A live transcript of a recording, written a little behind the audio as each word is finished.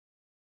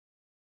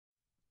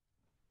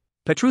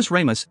Petrus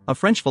Ramus, a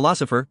French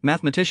philosopher,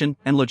 mathematician,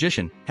 and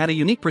logician, had a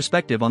unique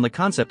perspective on the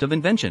concept of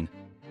invention.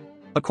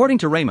 According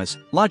to Ramus,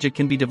 logic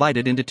can be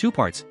divided into two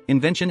parts,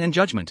 invention and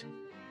judgment.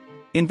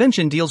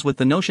 Invention deals with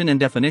the notion and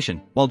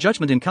definition, while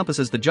judgment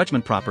encompasses the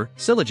judgment proper,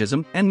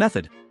 syllogism, and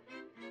method.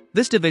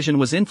 This division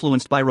was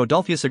influenced by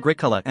Rodolphus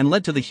Agricola and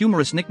led to the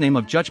humorous nickname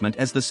of judgment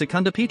as the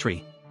secunda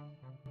Petri.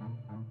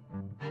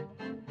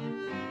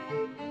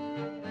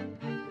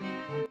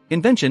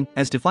 Invention,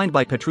 as defined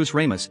by Petrus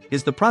Ramus,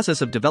 is the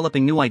process of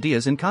developing new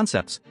ideas and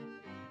concepts.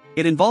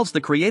 It involves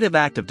the creative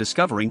act of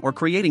discovering or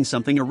creating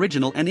something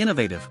original and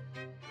innovative.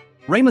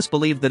 Ramus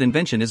believed that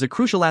invention is a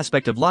crucial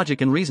aspect of logic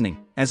and reasoning,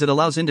 as it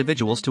allows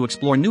individuals to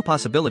explore new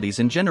possibilities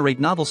and generate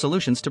novel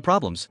solutions to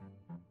problems.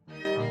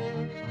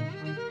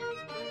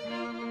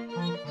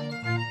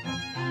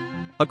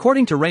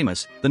 According to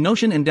Ramus, the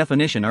notion and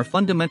definition are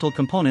fundamental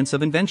components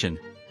of invention.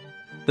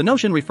 The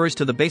notion refers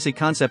to the basic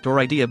concept or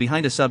idea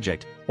behind a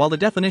subject, while the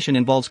definition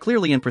involves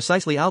clearly and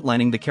precisely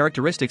outlining the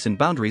characteristics and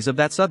boundaries of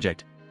that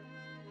subject.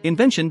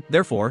 Invention,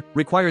 therefore,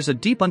 requires a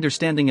deep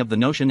understanding of the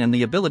notion and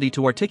the ability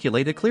to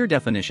articulate a clear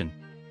definition.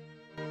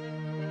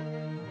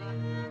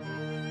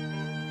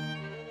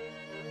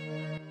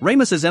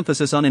 Ramus's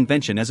emphasis on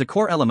invention as a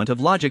core element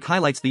of logic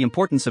highlights the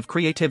importance of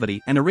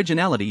creativity and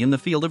originality in the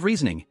field of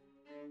reasoning.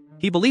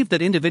 He believed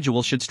that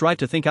individuals should strive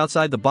to think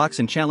outside the box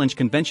and challenge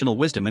conventional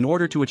wisdom in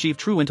order to achieve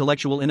true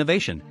intellectual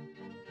innovation.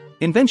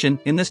 Invention,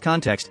 in this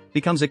context,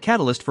 becomes a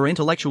catalyst for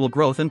intellectual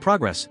growth and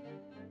progress.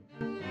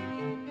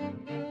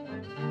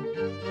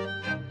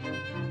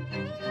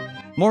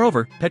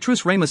 Moreover,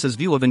 Petrus Ramus's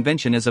view of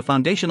invention as a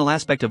foundational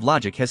aspect of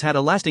logic has had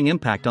a lasting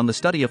impact on the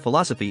study of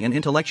philosophy and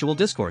intellectual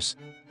discourse.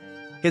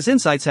 His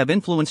insights have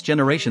influenced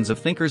generations of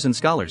thinkers and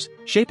scholars,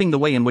 shaping the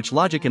way in which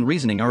logic and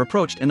reasoning are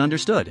approached and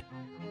understood.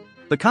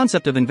 The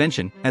concept of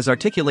invention, as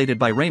articulated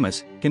by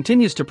Ramus,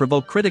 continues to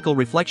provoke critical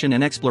reflection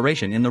and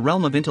exploration in the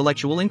realm of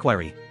intellectual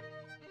inquiry.